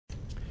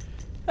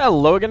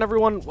Hello again,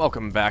 everyone.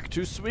 Welcome back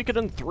to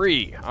Suikoden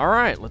III.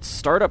 Alright, let's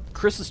start up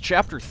Chris's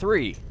Chapter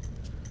 3.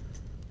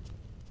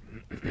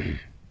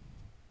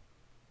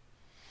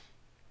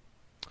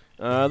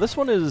 This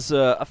one is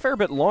a fair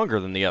bit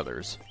longer than the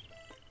others.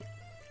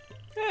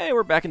 Hey,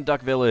 we're back in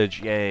Duck Village.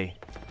 Yay.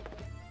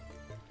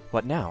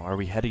 What now? Are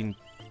we heading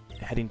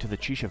to the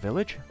Chisha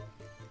village?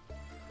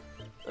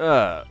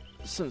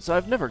 Since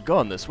I've never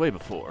gone this way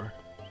before,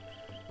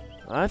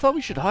 I thought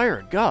we should hire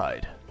a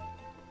guide.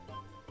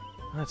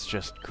 That's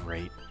just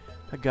great.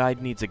 A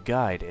guide needs a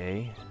guide,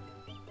 eh?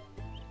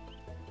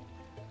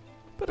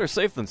 Better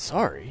safe than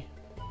sorry.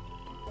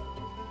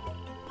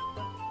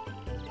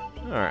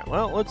 Alright,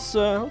 well, let's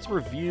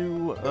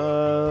review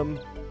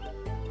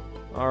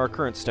our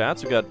current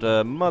stats. We've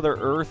got Mother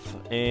Earth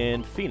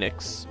and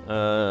Phoenix.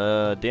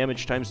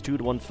 Damage times 2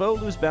 to one foe,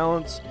 lose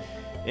balance,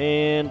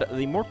 and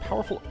the more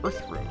powerful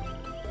Earth Rune.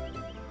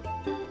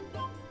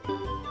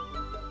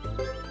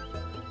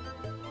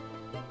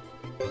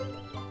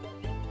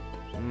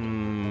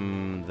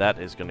 That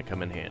is going to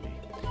come in handy.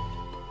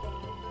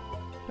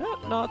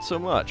 Not so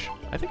much.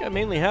 I think I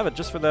mainly have it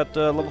just for that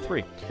level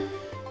 3.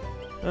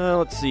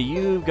 Let's see,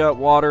 you've got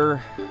water.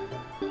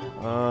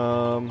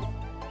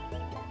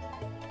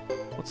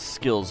 What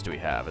skills do we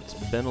have? It's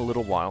been a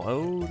little while.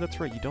 Oh, that's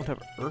right, you don't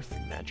have earth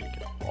magic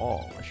at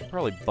all. I should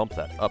probably bump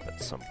that up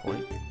at some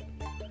point.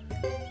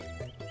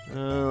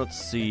 Let's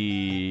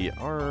see,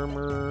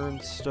 armor and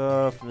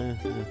stuff.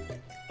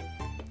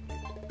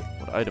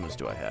 What items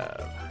do I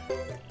have?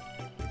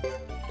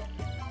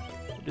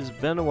 It has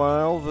been a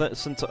while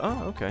since...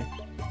 Oh, okay.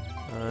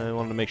 I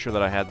wanted to make sure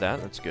that I had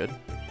that. That's good.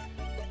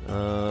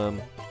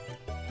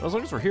 As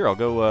long as we're here, I'll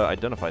go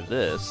identify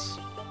this.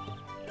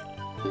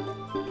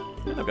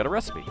 And I've got a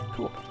recipe.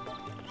 Cool.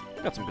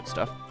 Got some good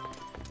stuff.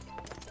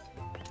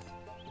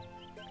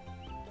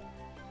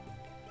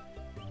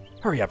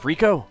 Hurry up,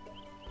 Rico!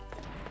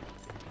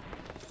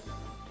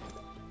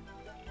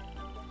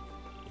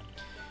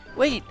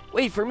 Wait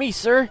for me,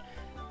 sir!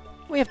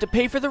 We have to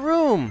pay for the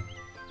room!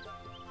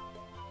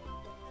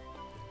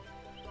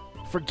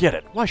 Forget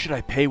it. Why should I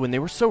pay when they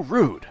were so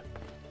rude?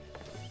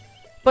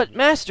 But,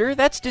 Master,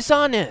 that's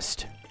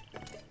dishonest.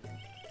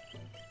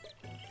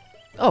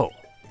 Oh,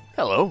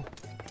 hello.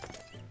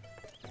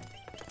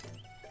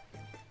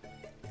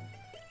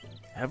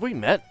 Have we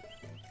met?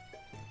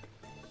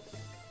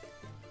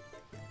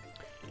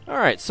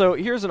 Alright, so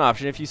here's an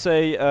option. If you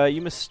say,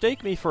 you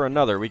mistake me for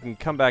another, we can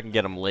come back and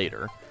get him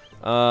later.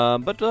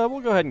 But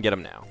we'll go ahead and get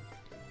him now.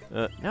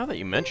 Now that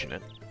you mention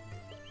it.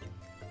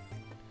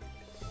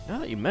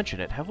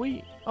 Have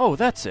we... Oh,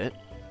 that's it.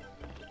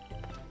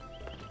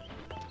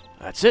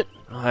 That's it?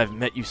 I've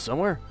met you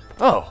somewhere.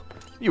 Oh,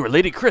 you were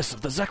Lady Chris of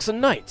the Zexan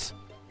Knights.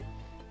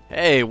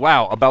 Hey,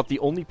 wow, about the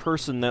only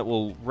person that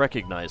will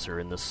recognize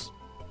her in this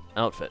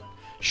outfit.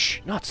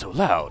 Shh, not so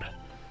loud.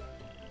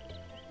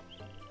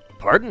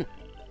 Pardon?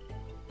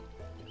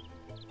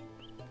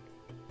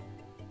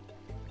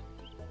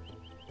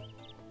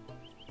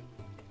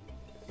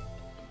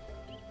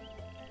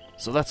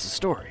 So that's the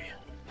story.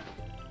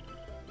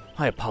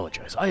 I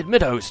apologize. I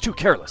admit I was too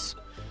careless.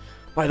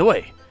 By the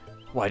way,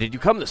 why did you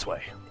come this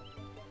way?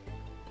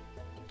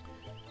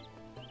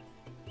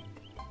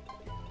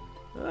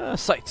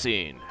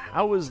 Sightseeing.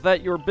 How is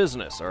that your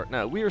business?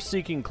 Now, we are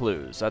seeking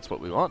clues. That's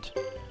what we want.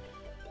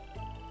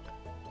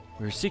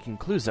 We're seeking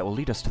clues that will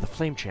lead us to the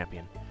Flame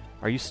Champion.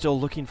 Are you still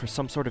looking for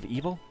some sort of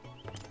evil?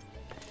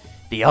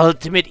 The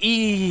ultimate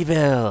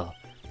evil!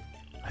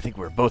 I think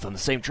we're both on the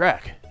same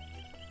track.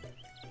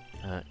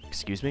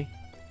 Excuse me?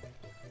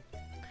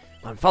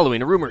 I'm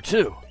following a rumor,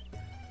 too.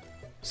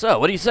 So,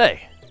 what do you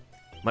say?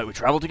 Might we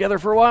travel together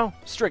for a while?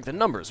 Strength in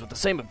numbers with the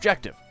same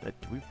objective.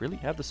 Do we really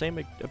have the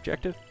same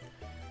objective?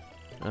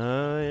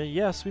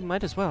 Yes, we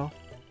might as well.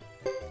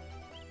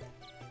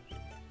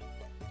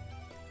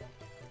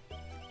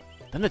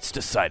 Then it's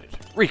decided.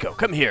 Rico,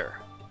 come here.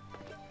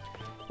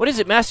 What is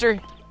it,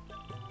 Master?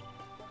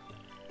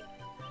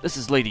 This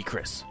is Lady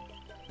Chris.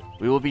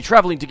 We will be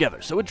traveling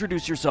together, so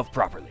introduce yourself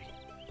properly.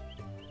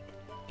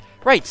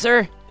 Right,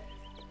 sir.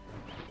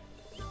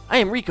 I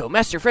am Rico,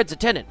 Master Fred's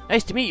attendant.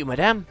 Nice to meet you,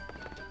 madame.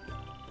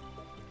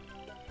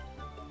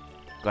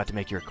 Glad to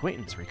make your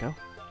acquaintance, Rico.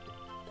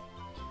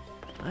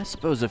 I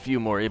suppose a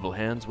few more able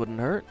hands wouldn't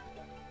hurt.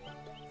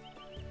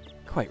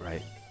 Quite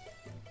right.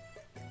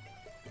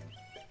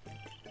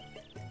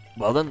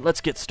 Well then,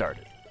 let's get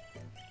started.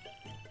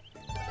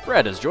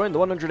 Fred has joined the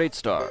 108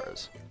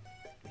 stars.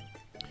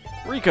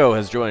 Rico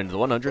has joined the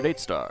 108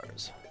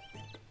 stars.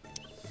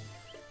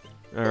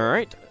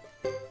 Alright.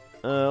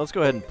 Let's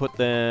go ahead and put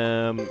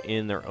them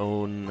in their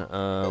own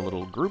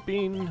little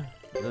grouping.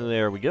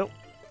 There we go.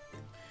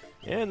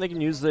 And they can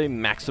use the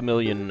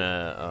Maximilian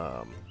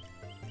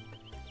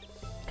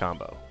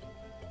combo.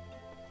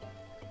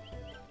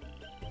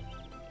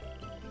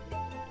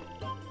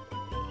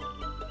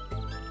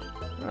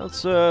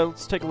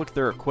 Let's take a look at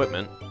their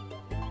equipment.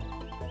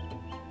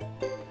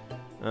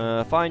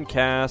 Fine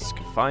cask,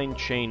 fine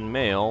chain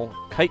mail,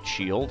 kite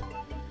shield.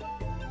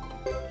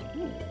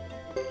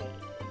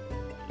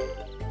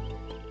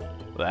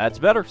 That's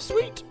better.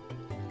 Sweet.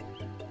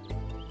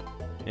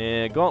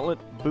 And gauntlet,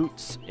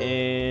 boots,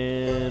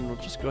 and we'll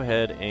just go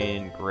ahead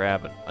and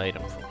grab an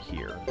item from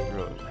here.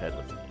 Go ahead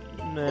with.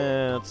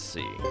 Let's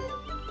see. Do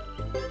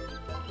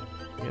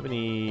we have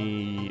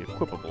any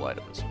equipable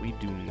items? We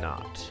do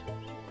not.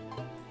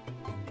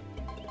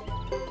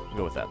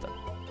 Go with that then.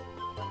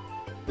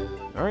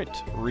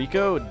 Alright,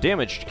 Rico,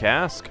 damaged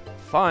cask,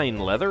 fine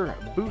leather,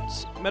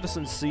 boots,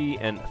 medicine C,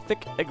 and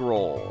thick egg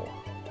roll.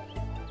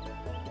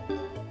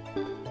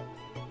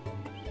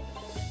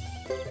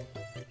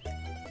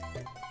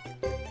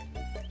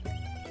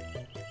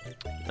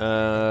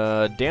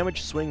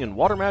 Damage, swing, and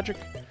water magic.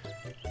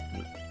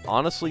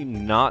 Honestly,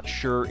 not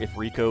sure if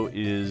Rico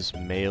is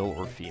male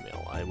or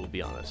female, I will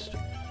be honest.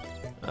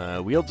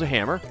 Wields a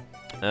hammer.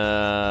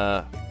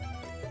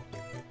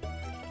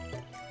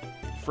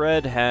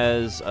 Fred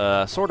has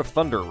Sword of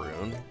Thunder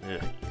rune.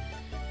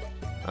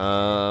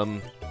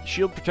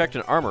 Shield Protect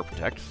and Armor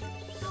Protect.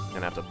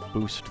 Gonna have to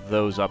boost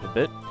those up a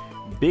bit.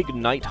 Big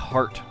Knight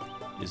Heart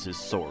is his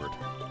sword.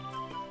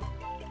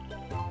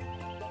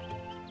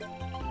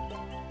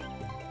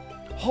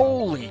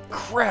 Holy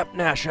crap,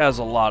 Nash has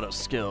a lot of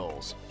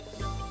skills.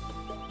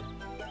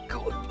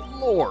 Good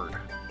lord.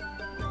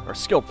 Or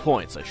skill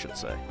points, I should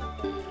say.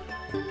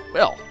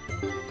 Well.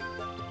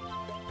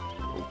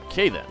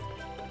 Okay then.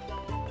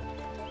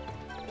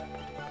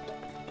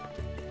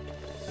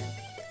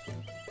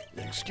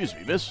 Excuse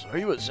me, miss. Are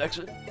you a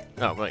Zexan?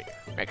 Oh, wait.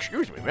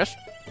 Excuse me, miss.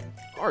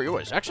 Are you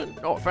a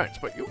Zexan? No offense,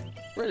 but you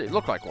really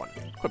look like one.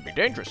 Could be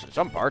dangerous in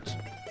some parts.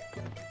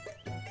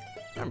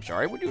 I'm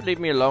sorry, would you leave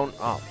me alone?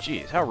 Oh,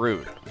 jeez, how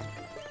rude.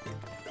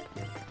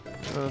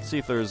 Let's see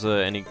if there's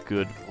any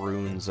good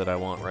runes that I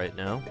want right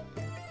now.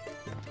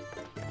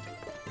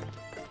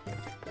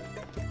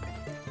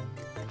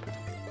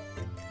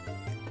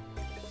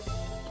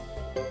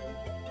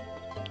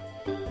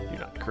 Do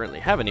not currently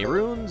have any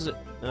runes.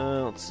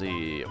 Let's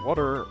see.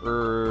 Water,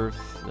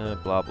 earth,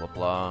 blah, blah,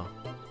 blah.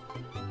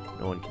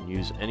 No one can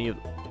use any of...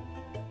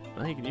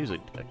 Well, you can use a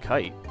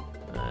kite.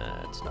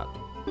 It's not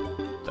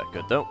that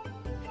good, though.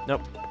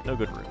 Nope, no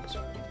good runes.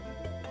 I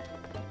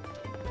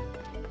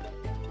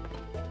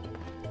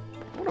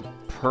want to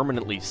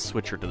permanently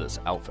switch her to this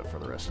outfit for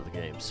the rest of the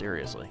game,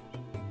 seriously.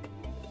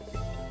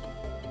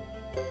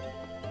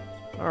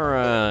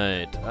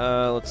 Alright,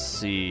 let's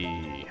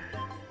see.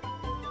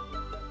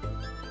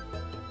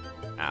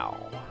 Ow.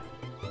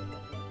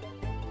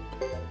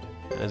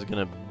 That's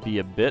gonna be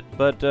a bit,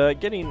 but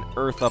getting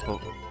Earth up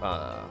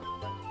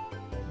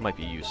might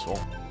be useful.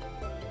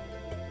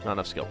 Not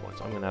enough skill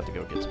points. I'm going to have to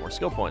go get some more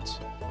skill points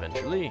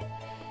eventually.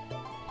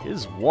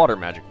 His water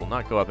magic will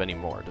not go up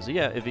anymore. Does he?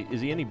 Yeah.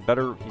 Is he any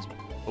better? He's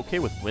okay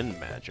with wind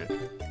magic.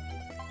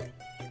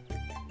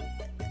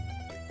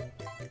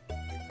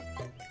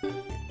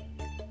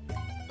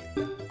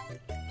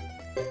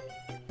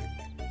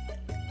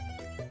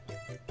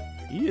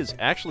 He is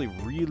actually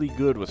really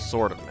good with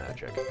sword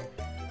magic.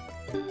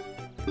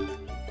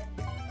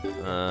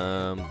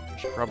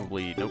 Should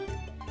probably nope.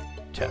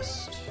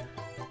 Test.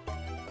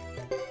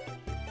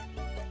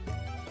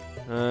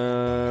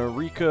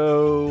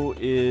 Rico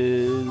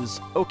is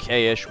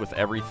okay-ish with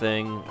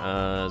everything.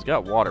 He's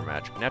got water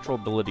magic. Natural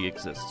ability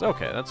exists.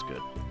 Okay, that's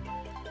good.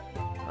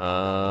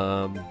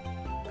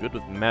 Good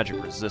with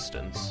magic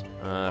resistance.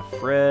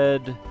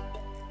 Fred...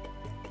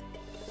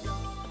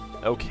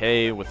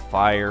 okay with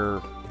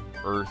fire,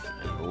 earth,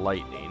 and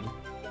lightning.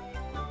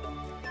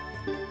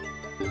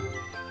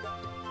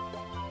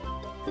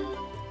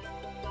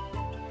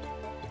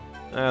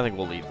 I think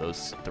we'll leave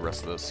the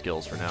rest of those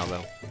skills for now,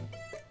 though.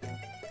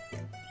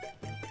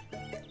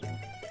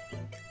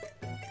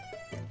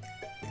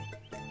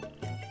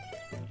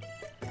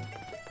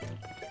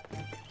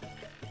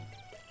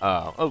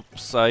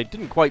 Oops, I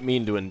didn't quite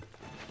mean to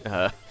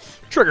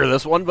trigger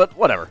this one, but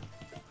whatever.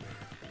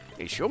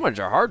 These humans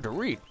are hard to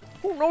read.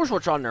 Who knows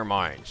what's on their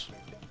minds?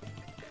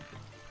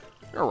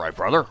 You're right,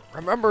 brother.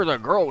 Remember the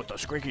girl with the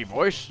squeaky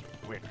voice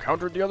we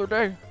encountered the other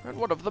day? And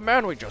what of the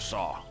man we just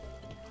saw?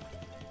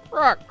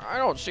 Rock, I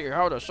don't see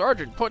how the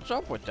sergeant puts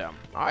up with them.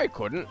 I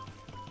couldn't.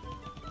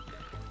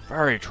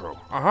 Very true.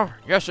 Uh-huh.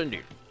 Yes,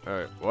 indeed.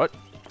 What?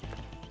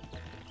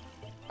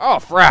 Oh,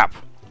 frap!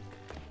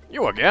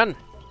 You again?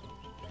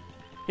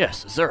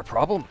 Yes, is there a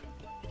problem?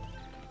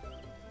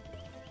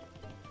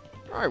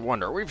 I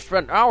wonder. We've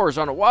spent hours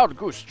on a wild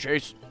goose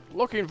chase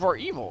looking for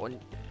evil,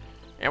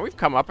 and we've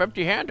come up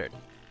empty-handed.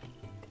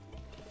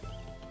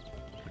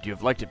 Would you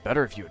have liked it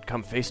better if you had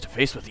come face to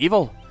face with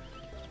evil?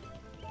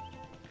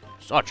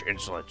 Such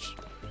insolence.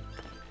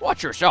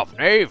 Watch yourself,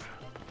 knave.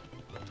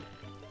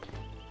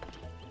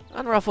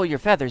 Unruffle your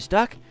feathers,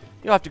 Duck.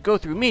 You'll have to go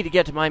through me to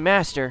get to my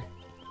master.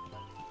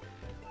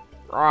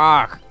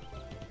 Rock.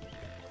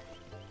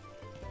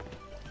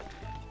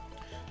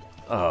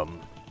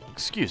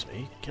 Excuse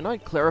me. Can I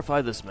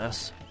clarify this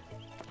mess?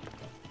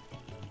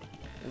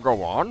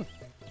 Go on.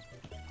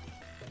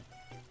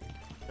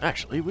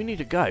 Actually, we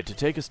need a guide to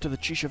take us to the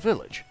Chisha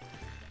village.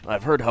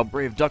 I've heard how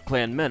brave Duck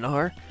Clan men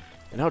are,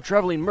 and how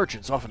traveling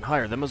merchants often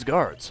hire them as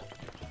guards.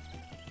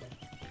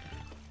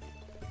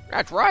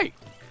 That's right.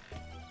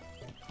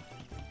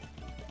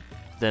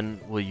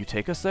 Then will you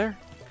take us there?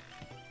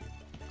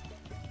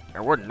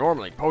 It wouldn't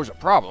normally pose a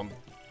problem,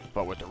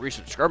 but with the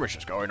recent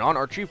skirmishes going on,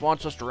 our chief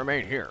wants us to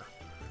remain here.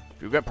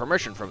 If you get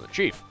permission from the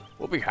chief,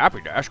 we'll be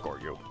happy to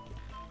escort you.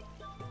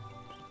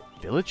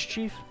 Village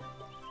chief?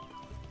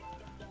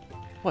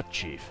 What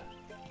chief?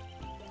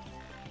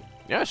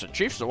 Yes, the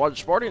chief's the one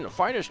sporting the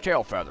finest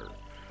tail feather.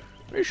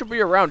 He should be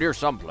around here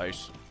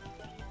someplace.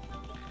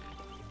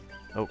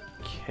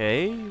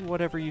 Okay,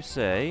 whatever you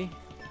say.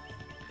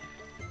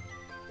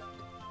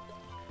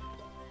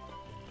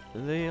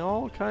 They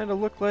all kind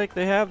of look like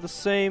they have the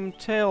same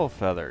tail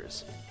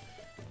feathers.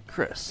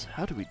 Chris,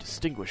 how do we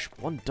distinguish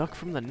one duck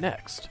from the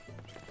next?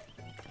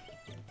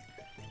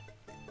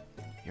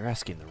 You're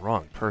asking the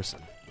wrong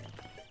person.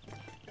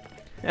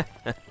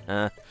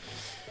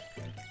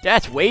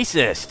 That's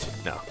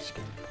racist. No, just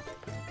kidding.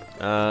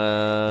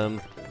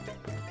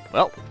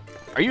 Well,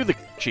 are you the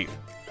chief?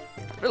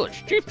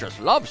 Village chief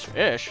just loves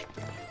fish.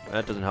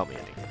 That doesn't help me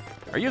any.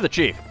 Are you the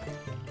chief?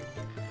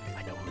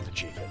 I know who the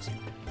chief is.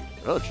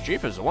 Village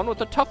chief is the one with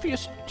the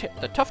tuftiest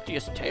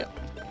tail.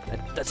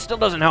 That still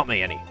doesn't help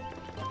me any.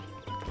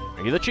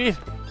 Are you the chief?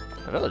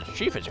 The village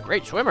chief is a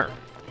great swimmer.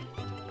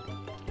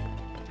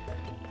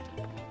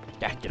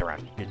 Get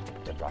around. The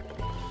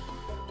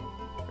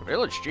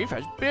village chief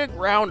has big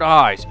round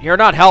eyes. You're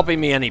not helping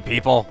me any,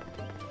 people.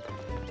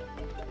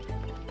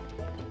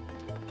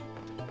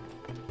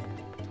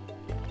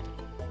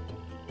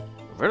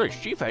 The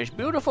village chief has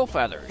beautiful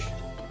feathers.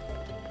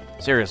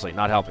 Seriously,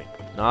 not helping.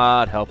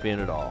 Not helping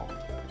at all.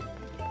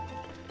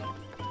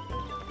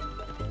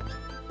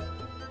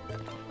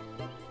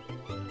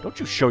 Don't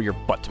you show your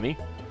butt to me.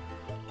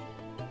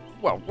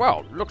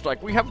 Well, looks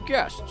like we have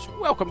guests.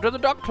 Welcome to the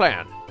Duck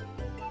Clan.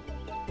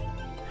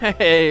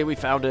 Hey, we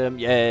found him.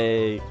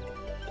 Yay.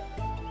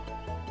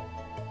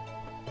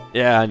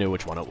 Yeah, I knew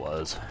which one it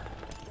was.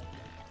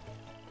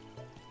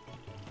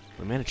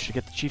 We managed to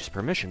get the chief's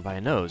permission by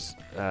a nose,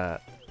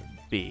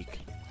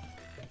 beak.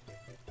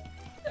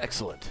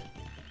 Excellent.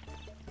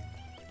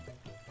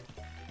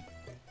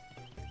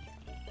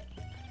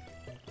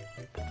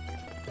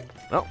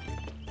 Well,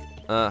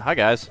 hi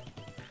guys.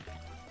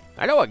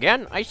 Hello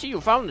again. I see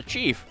you found the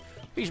chief.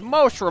 He's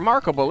most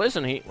remarkable,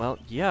 isn't he? Well,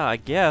 yeah, I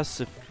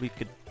guess if we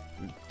could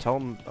tell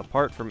him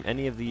apart from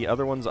any of the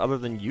other ones other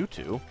than you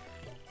two.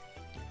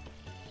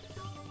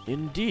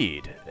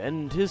 Indeed,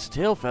 and his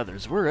tail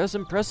feathers were as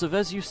impressive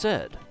as you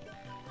said.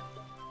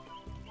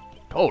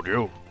 Told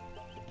you.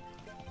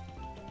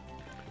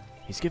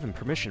 He's given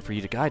permission for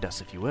you to guide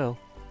us, if you will.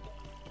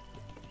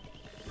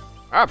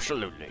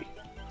 Absolutely.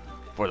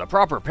 For the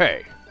proper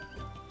pay.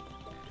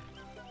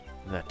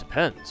 That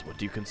depends. What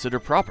do you consider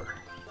proper?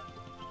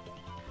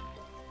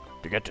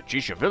 To get to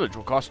Chisha village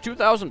will cost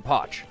 2,000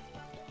 potch.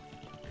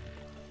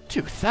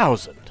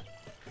 2,000?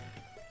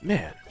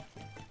 Man,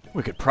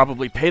 we could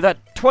probably pay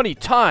that 20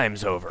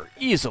 times over,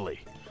 easily,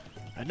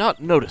 and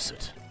not notice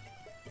it.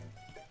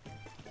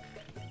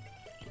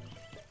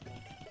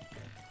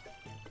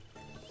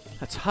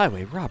 That's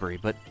highway robbery,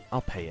 but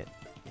I'll pay it.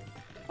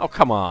 Oh,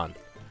 come on.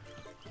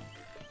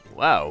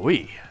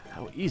 Wowee,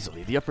 how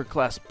easily the upper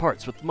class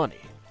parts with money.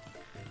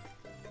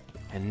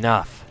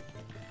 Enough.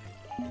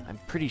 I'm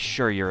pretty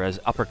sure you're as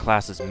upper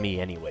class as me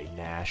anyway,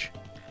 Nash.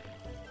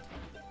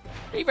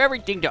 Leave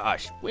everything to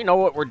us. We know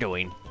what we're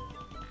doing.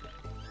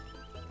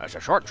 That's a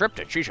short trip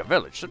to Chisha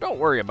village, so don't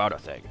worry about a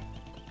thing.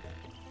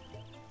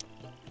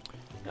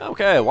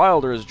 Okay,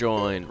 Wilder has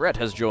joined. Rhett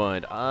has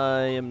joined.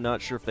 I am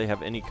not sure if they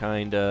have any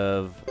kind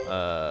of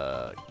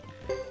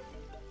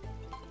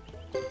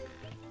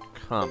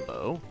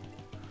combo.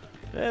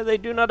 They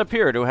do not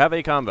appear to have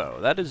a combo.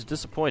 That is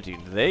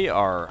disappointing. They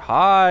are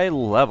high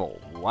level.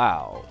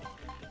 Wow.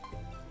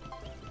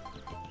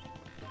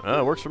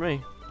 Works for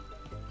me.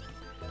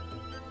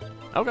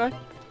 Okay.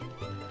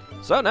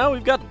 So now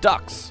we've got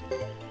ducks.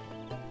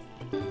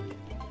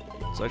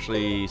 Let's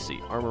actually see.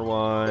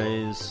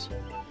 Armor-wise.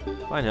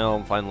 Fine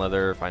helm, fine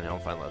leather, fine helm,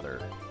 fine leather.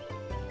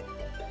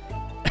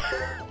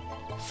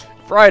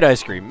 Fried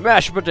ice cream,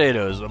 mashed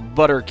potatoes, a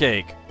butter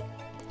cake.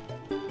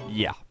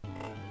 Yeah.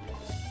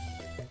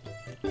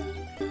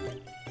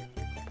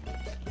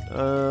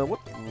 What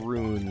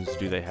runes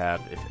do they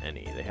have, if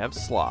any? They have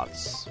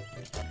slots.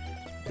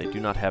 They do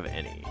not have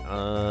any.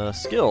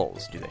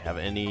 Skills. Do they have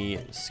any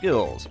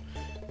skills?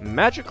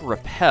 Magic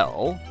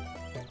repel.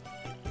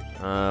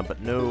 But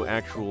no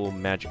actual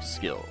magic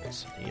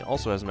skills. He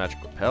also has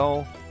magic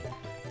repel.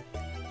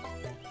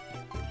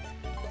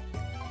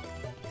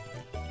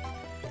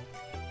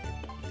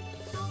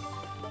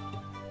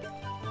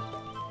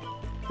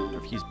 I wonder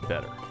if he's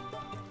better.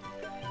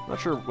 Not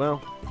sure,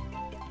 well...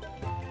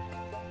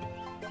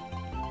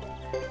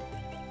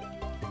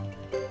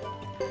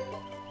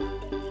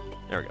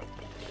 There we go.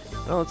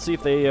 Well, let's see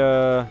if they,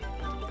 have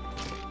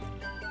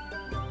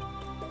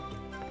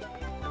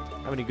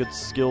any good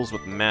skills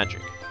with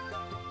magic.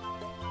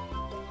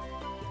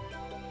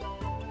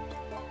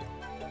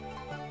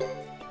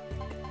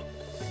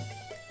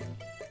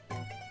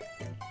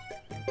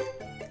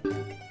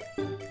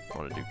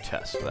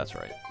 test, that's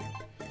right.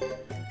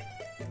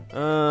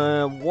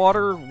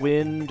 Water,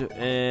 wind,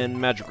 and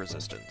magic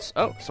resistance.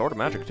 Oh, sword of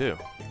magic, too.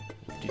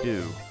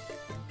 What-de-do.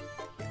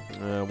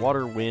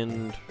 Water,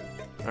 wind...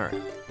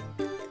 Alright.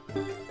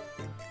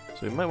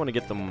 So we might want to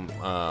get them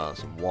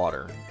some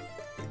water.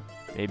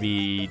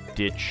 Maybe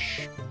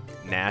ditch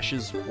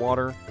Nash's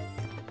water.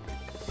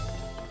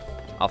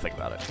 I'll think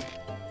about it.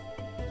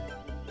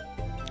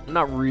 I'm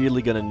not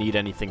really going to need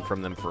anything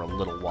from them for a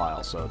little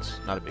while, so it's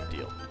not a big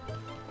deal.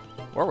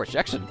 Warwick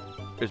Jackson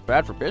is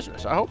bad for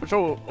business. I hope it's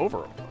all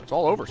over. It's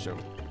all over soon.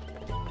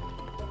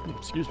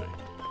 Excuse me.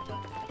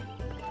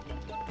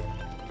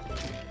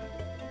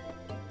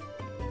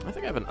 I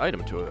think I have an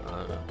item to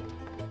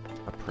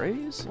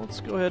appraise. Let's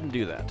go ahead and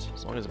do that,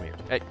 as long as I'm here.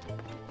 Hey.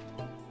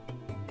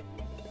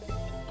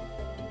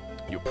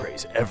 You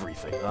appraise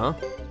everything, huh?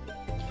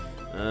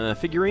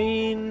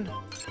 Figurine.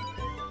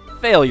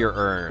 Failure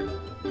urn.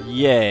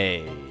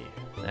 Yay.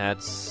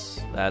 That's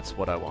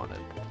what I wanted.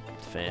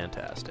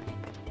 Fantastic.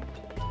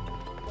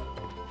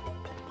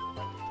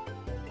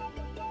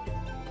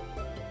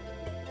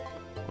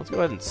 Let's go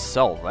ahead and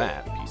sell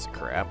that piece of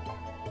crap.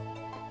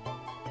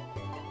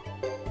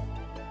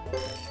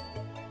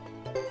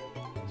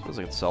 Suppose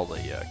I can sell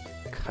the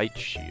kite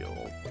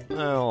shield.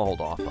 I'll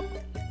hold off on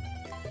it.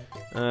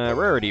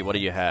 Rarity, what do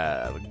you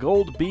have?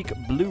 Gold beak,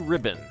 blue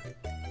ribbon.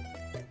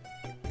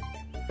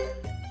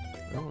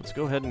 Well, let's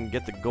go ahead and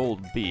get the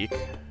gold beak.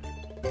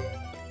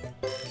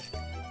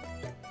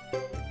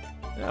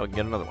 Yeah, we can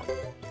get another one.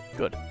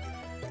 Good.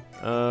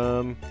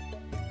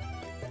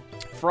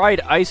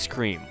 Fried ice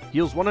cream.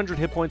 Heals 100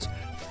 hit points,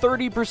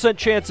 30%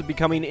 chance of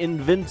becoming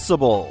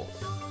invincible.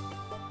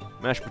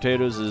 Mashed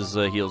potatoes is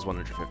heals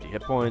 150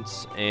 hit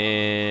points.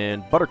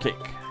 And butter cake.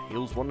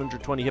 Heals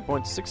 120 hit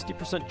points,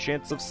 60%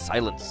 chance of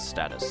silence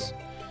status.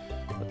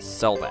 Let's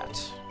sell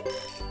that.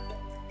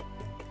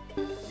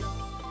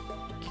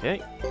 Okay.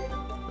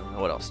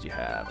 What else do you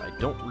have? I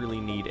don't really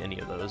need any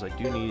of those. I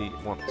do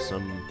want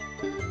some...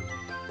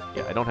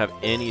 Yeah, I don't have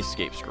any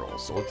escape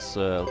scrolls,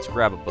 so let's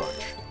grab a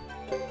bunch.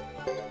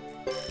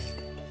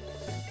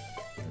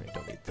 I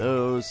don't need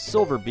those.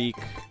 Silver beak.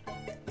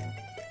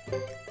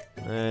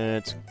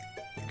 Let's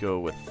go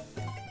with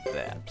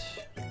that.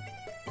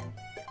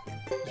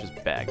 Let's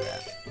just bag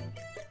that.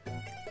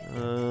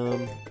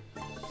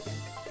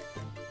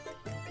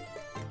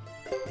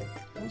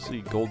 Let's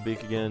see, gold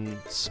beak again.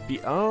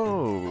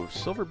 Oh,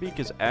 silver beak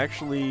is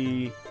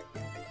actually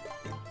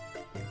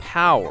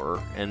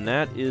power, and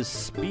that is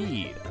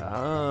speed.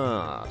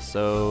 Ah,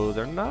 so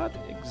they're not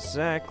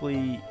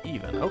exactly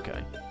even.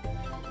 Okay.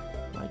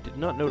 I did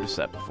not notice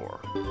that before.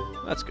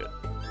 That's good.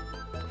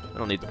 I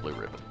don't need the blue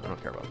ribbon. I don't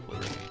care about the blue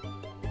ribbon.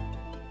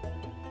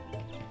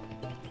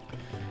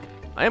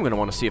 I am going to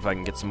want to see if I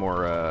can get some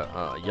more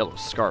yellow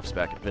scarfs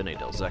back at Vene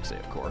del Zexe,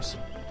 of course.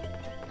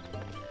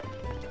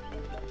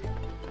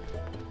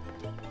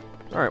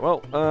 Alright, well,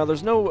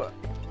 there's no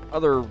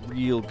other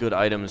real good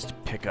items to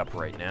pick up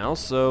right now,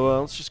 so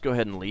let's just go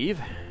ahead and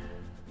leave.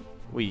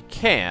 We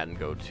can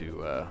go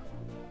to...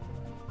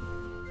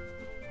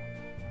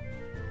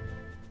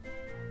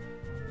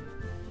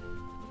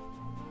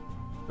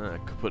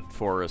 Kaput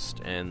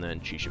Forest and then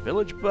Chisha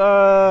Village,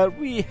 but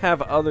we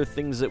have other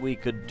things that we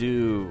could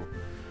do.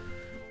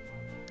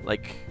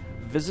 Like,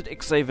 visit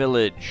Ixe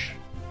Village,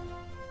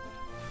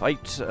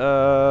 fight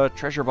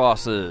treasure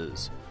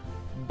bosses,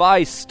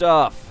 buy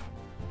stuff.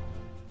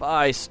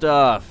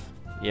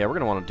 Yeah, we're going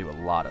to want to do a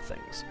lot of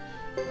things.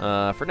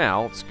 For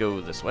now, let's go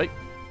this way.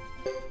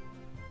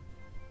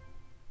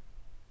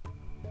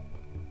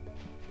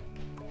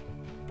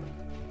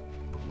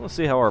 Let's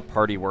see how our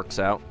party works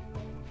out.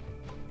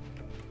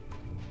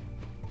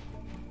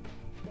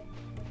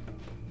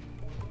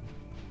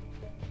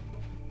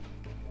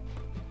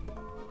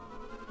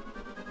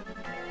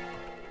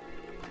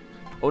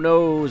 Oh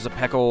no,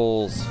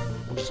 Zepeckles.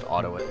 We'll just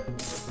auto it.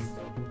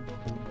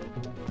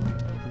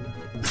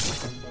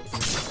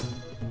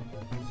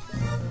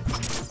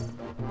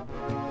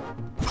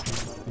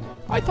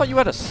 I thought you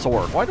had a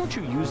sword. Why don't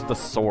you use the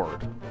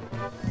sword?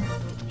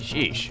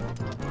 Sheesh.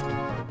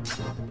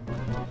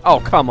 Oh,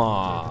 come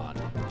on.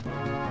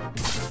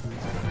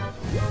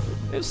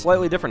 They have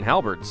slightly different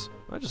halberds.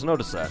 I just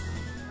noticed that.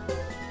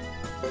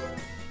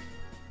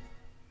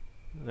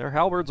 Their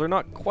halberds are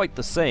not quite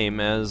the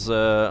same as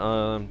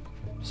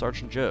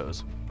Sergeant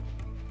Joe's.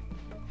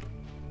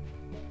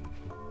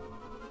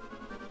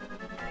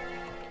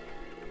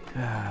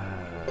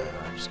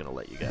 I'm just gonna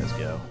let you guys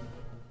go.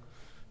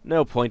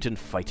 No point in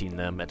fighting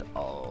them at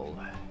all.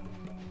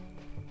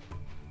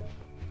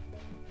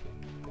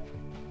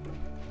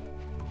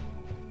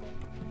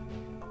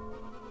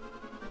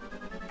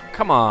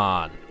 Come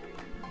on!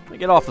 Let me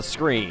get off the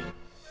screen.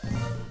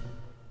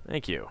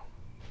 Thank you.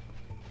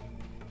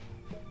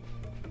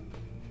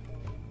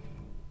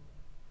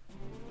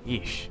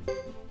 Yeesh.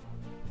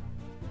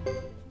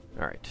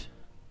 Alright.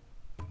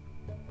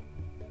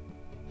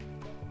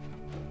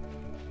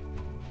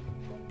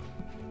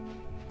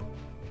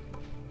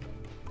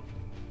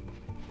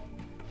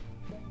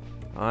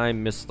 I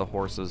miss the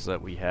horses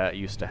that we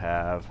used to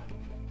have.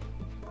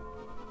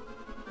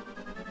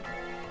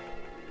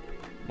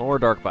 More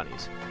dark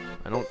bunnies.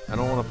 I don't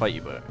want to fight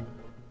you, but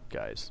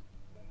guys.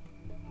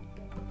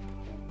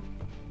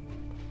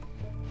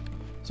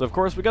 So of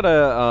course we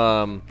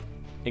gotta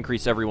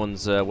increase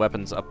everyone's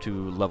weapons up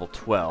to level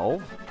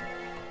 12.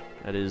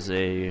 That is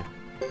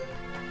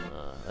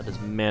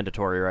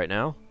mandatory right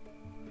now.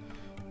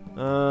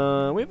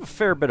 We have a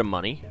fair bit of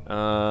money.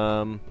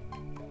 You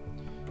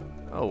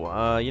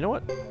know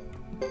what?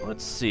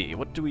 Let's see.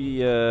 What do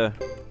we?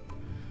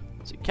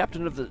 Let's see.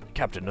 Captain of the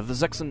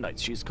Zexan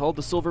Knights. She's called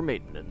the Silver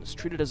Maiden and is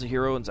treated as a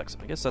hero in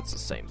Zexan. I guess that's the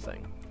same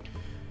thing.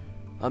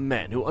 A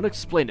man who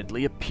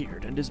unexplainedly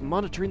appeared and is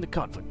monitoring the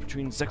conflict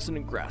between Zexan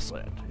and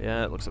Grassland.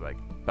 Yeah, it looks like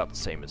about the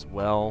same as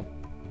well.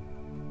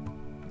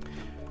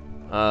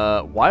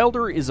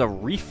 Wilder is a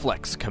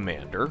reflex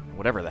commander,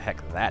 whatever the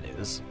heck that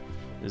is.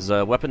 His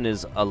weapon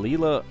is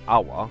Alila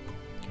Awa.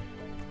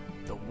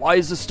 The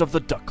wisest of the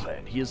Duck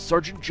Clan. He is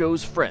Sergeant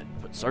Joe's friend,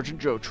 but Sergeant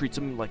Joe treats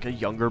him like a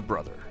younger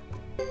brother.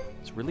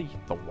 He's really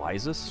the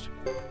wisest?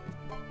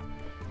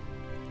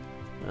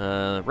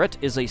 Rhett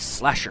is a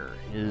slasher.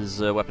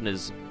 His weapon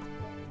is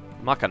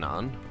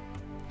Makanan.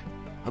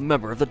 A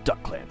member of the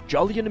Duck Clan,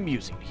 jolly and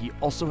amusing. He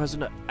also has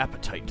an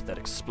appetite that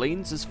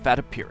explains his fat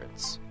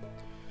appearance.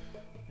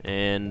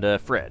 And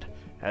Fred.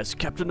 As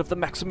captain of the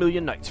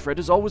Maximilian Knights, Fred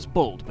is always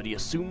bold, but he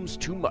assumes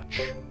too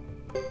much.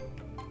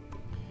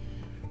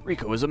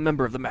 Rico is a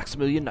member of the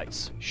Maximilian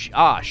Knights.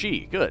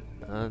 She. Good.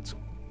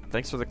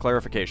 Thanks for the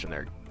clarification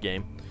there,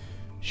 game.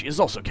 She is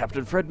also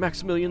Captain Fred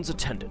Maximilian's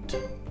attendant.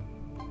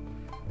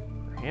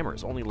 Her hammer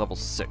is only level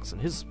 6,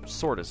 and his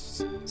sword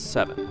is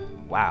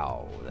 7.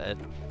 Wow, that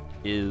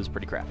is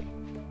pretty crappy.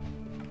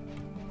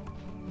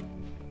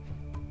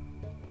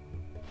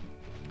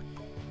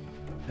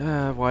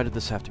 Why did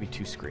this have to be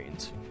 2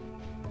 screens?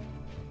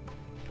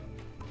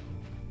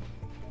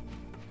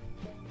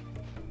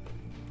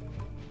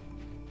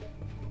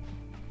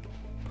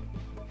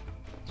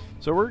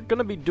 So we're going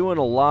to be doing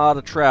a lot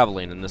of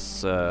traveling in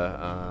this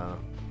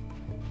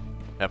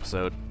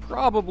episode.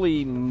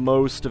 Probably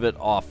most of it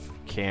off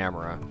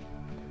camera.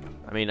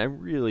 I mean, I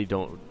really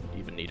don't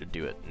even need to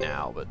do it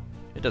now, but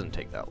it doesn't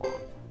take that long.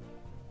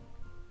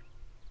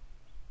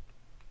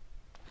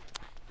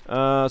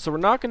 So we're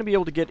not going to be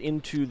able to get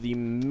into the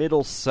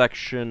middle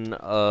section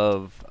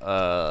of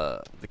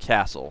the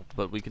castle,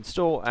 but we can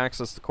still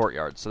access the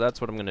courtyard, so that's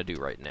what I'm going to do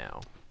right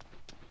now.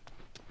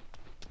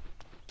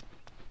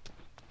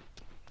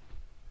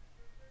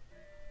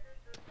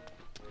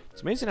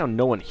 It's amazing how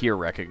no one here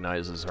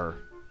recognizes her.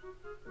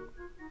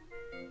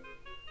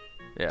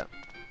 Yeah.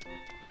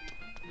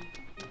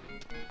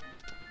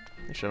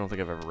 Actually, I don't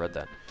think I've ever read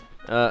that.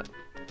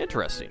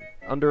 Interesting.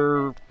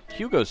 Under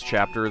Hugo's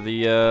chapter,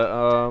 the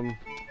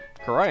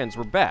Karians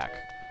were back.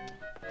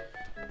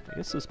 I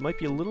guess this might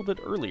be a little bit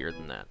earlier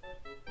than that.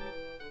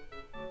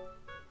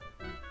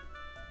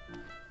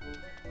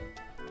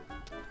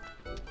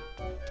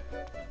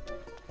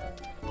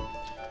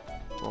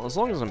 Well, as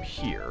long as I'm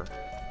here...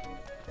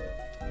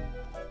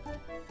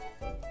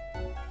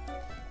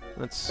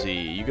 Let's see,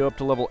 you go up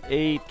to level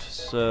 8,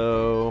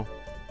 so...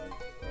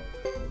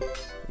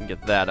 you can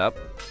get that up.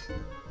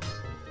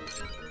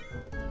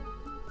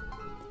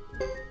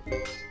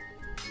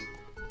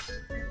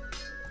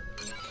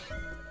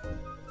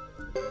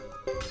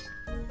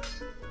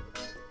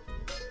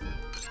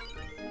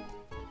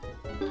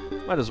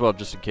 Might as well,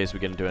 just in case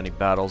we get into any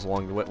battles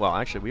along the way. Well,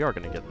 actually, we are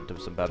going to get into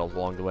some battles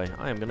along the way.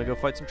 I am going to go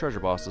fight some treasure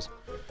bosses.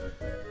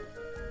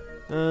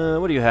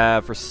 What do you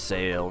have for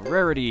sale?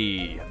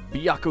 Rarity,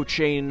 Byakko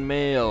chain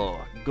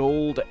mail,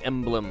 gold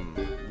emblem,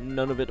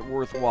 none of it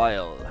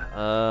worthwhile.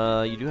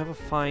 You do have a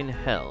fine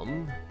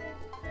helm.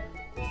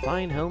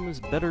 Fine helm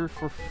is better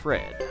for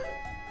Fred.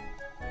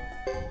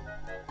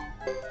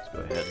 Let's go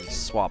ahead and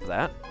swap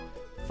that.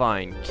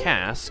 Fine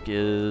cask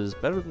is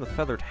better than the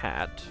feathered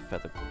hat.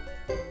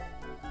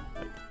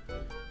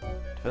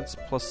 Defense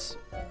plus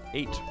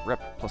 8,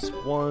 rep plus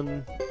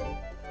 1.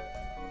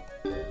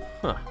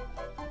 Huh.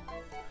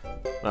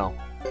 Well,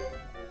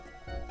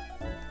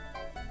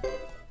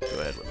 go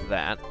ahead with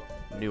that.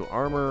 New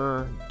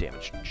armor,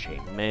 damaged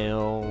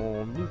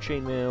chainmail,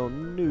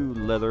 new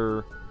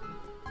leather,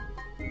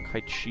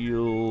 kite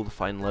shield,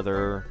 fine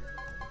leather.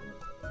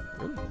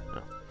 Really?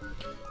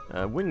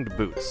 No. Winged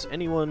boots.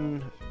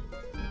 Anyone?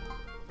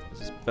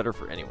 This is better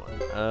for anyone.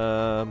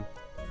 You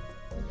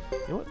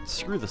know what?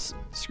 Screw this.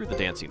 Screw the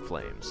dancing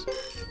flames.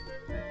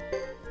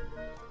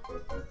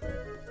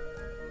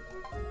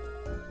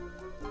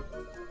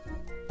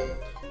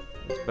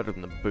 Better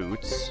than the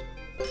boots.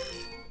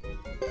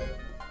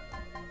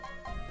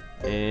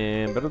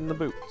 And better than the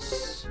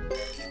boots.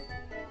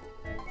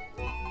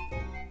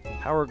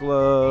 Power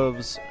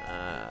gloves.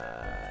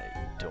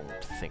 I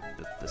don't think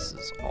that this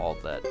is all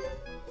that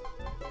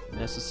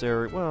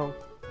necessary. Well,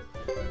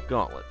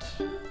 gauntlet.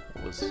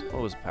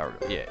 What was power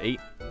glove? Yeah, 8.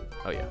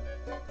 Oh yeah.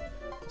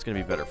 It's gonna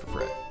be better for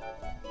Fred.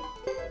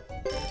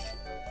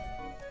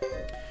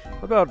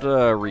 What about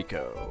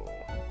Rico?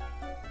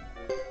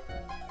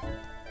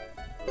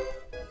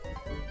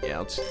 Yeah,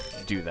 let's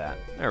do that.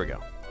 There we go.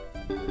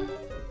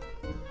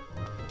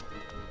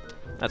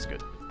 That's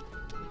good.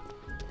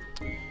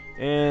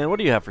 And what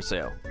do you have for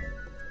sale?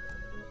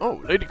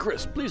 Oh, Lady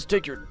Chris, please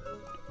take your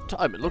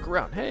time and look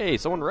around. Hey,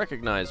 someone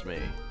recognized me.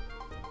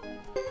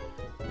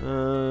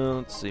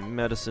 Let's see.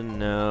 Medicine,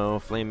 no.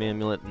 Flame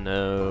amulet,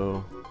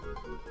 no.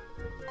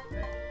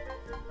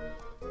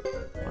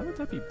 Why would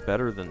that be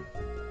better than...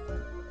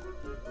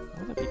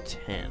 Why would that be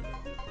 10?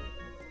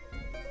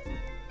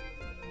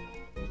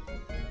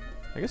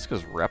 I guess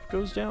because rep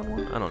goes down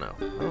one? I don't know. I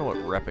don't know what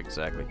rep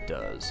exactly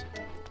does.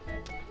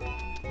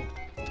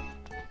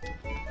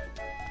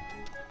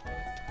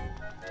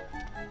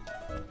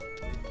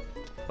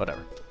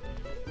 Whatever.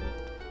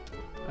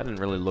 I didn't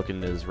really look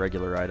into his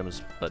regular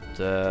items, but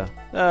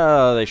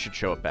they should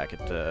show up back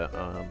at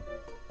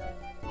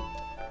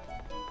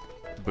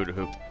Buddha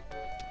Hoop.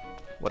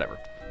 Whatever.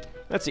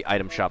 That's the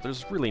item shop.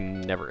 There's really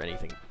never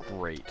anything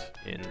great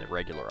in the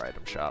regular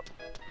item shop.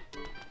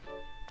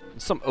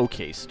 Some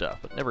okay stuff,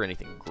 but never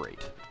anything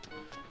great.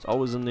 It's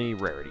always in the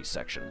rarity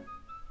section.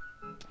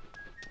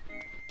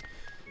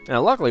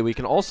 Now, luckily, we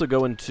can also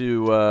go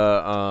into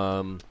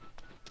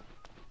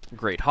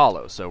Great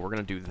Hollow, so we're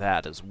going to do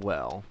that as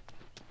well.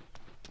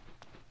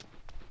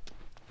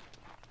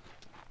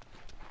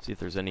 See if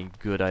there's any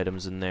good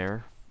items in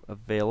there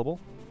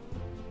available.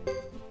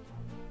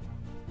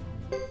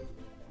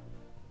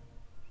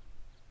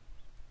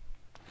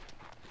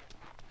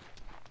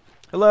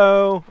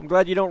 Hello! I'm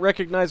glad you don't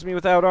recognize me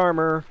without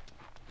armor.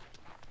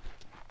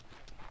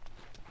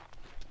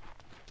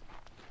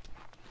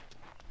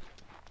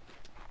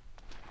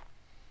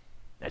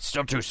 It's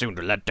still too soon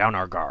to let down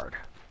our guard.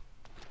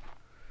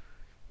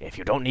 If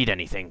you don't need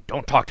anything,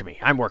 don't talk to me.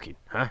 I'm working,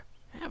 huh?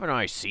 Haven't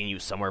I seen you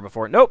somewhere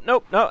before? Nope,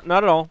 no, not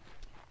at all.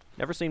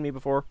 Never seen me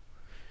before.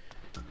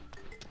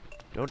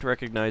 Don't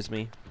recognize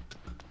me.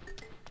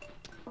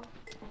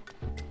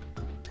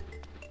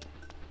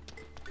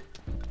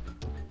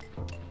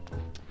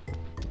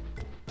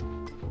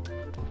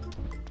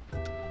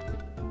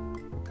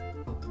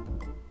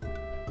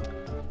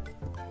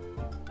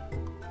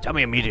 Tell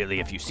me immediately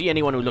if you see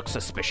anyone who looks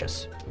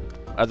suspicious,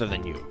 other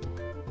than you.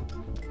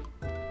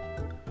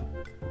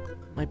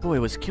 My boy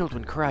was killed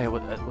when Karaya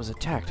was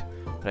attacked,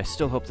 but I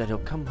still hope that he'll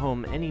come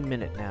home any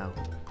minute now.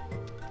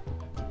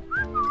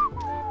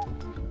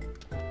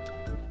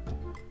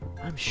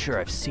 I'm sure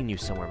I've seen you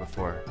somewhere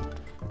before,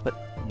 but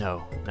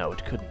no,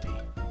 it couldn't be.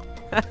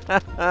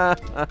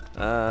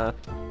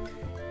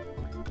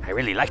 I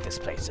really like this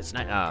place. It's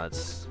not.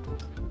 It's...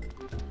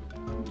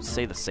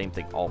 say the same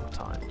thing all the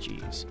time.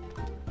 Jeez.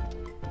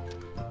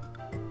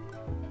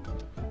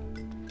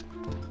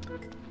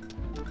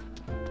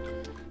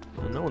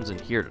 No one's in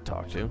here to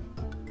talk to.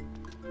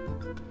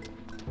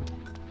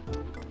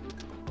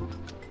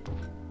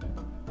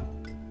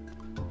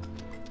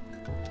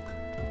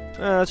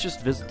 Let's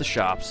just visit the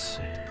shops.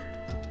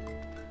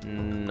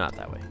 Not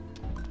that way.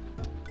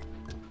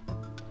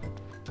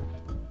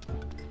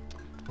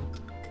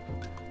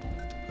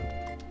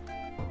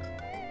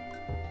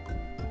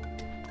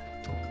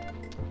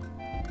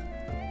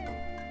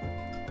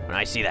 When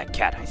I see that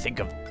cat, I think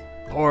of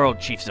poor old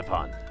Chief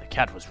Zapan. The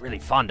cat was really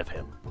fond of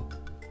him.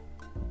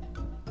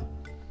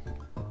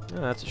 Oh,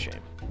 that's a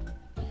shame.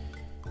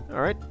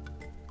 Alright.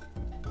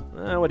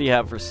 What do you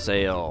have for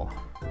sale?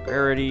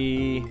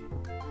 Rarity.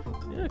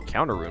 Yeah,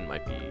 counter rune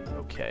might be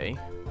okay.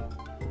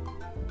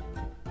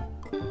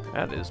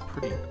 That is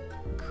pretty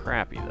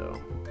crappy,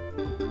 though.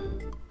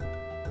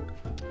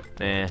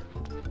 Nah.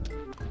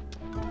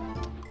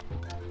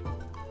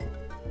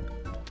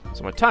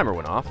 So my timer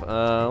went off.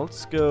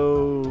 Let's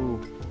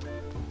go...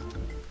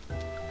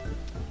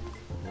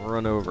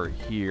 run over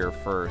here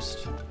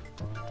first.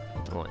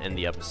 We'll end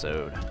the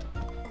episode.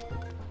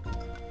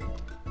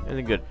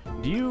 Anything good?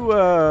 Do you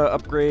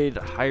upgrade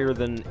higher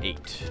than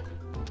 8?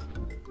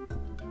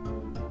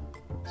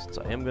 Since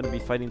I am going to be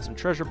fighting some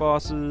treasure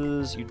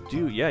bosses, you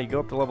do. Yeah, you go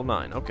up to level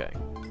 9. Okay.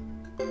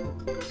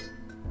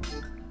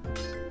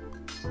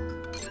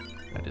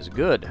 That is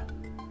good.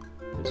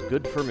 That is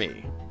good for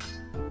me.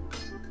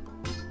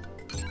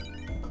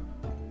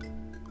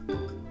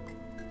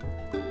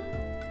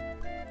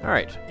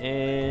 Alright,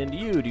 and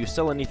you, do you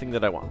sell anything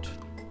that I want?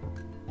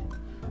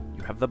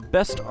 You have the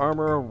best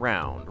armor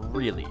around,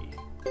 really.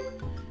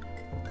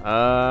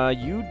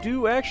 You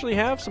do actually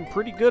have some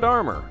pretty good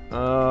armor.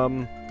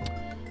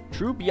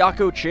 True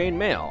Byakko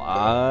chainmail.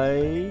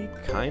 I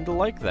kinda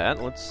like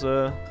that. Let's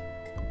go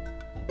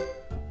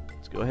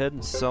ahead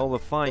and sell the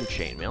fine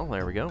chainmail.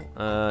 There we go.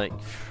 I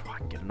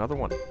can get another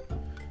one.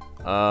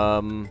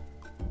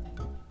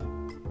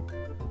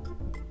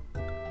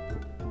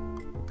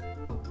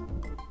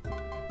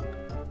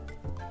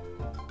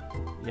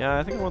 Yeah,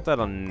 I think I want that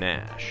on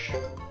Nash.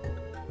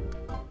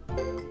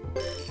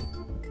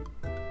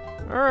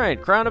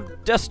 Alright, Crown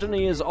of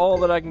Destiny is all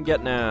that I can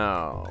get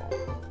now.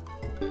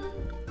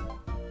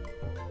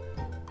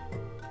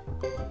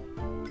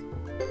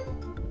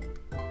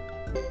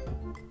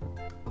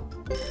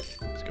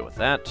 Let's go with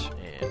that.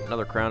 And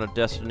another Crown of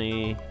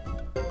Destiny.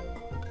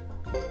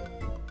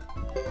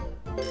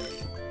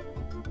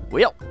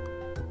 Well,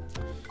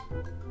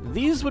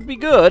 These would be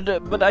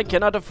good, but I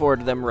cannot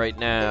afford them right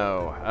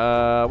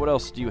now. What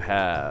else do you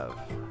have?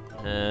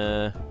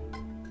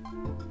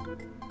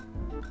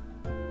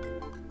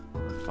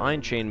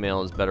 Fine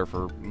chainmail is better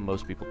for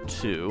most people,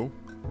 too.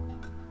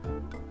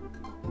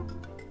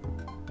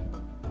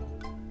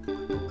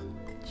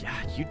 Yeah,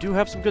 you do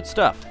have some good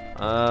stuff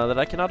that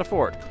I cannot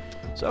afford.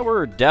 So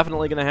we're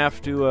definitely going to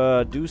have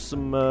to do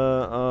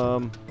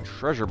some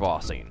treasure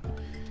bossing.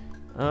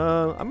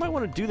 I might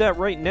want to do that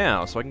right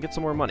now so I can get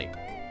some more money.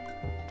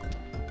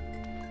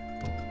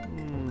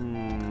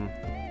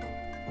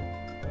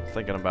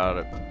 Thinking about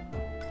it.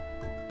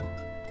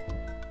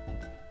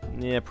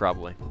 Yeah,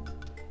 probably.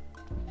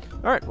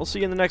 Alright, we'll see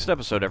you in the next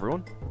episode,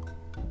 everyone.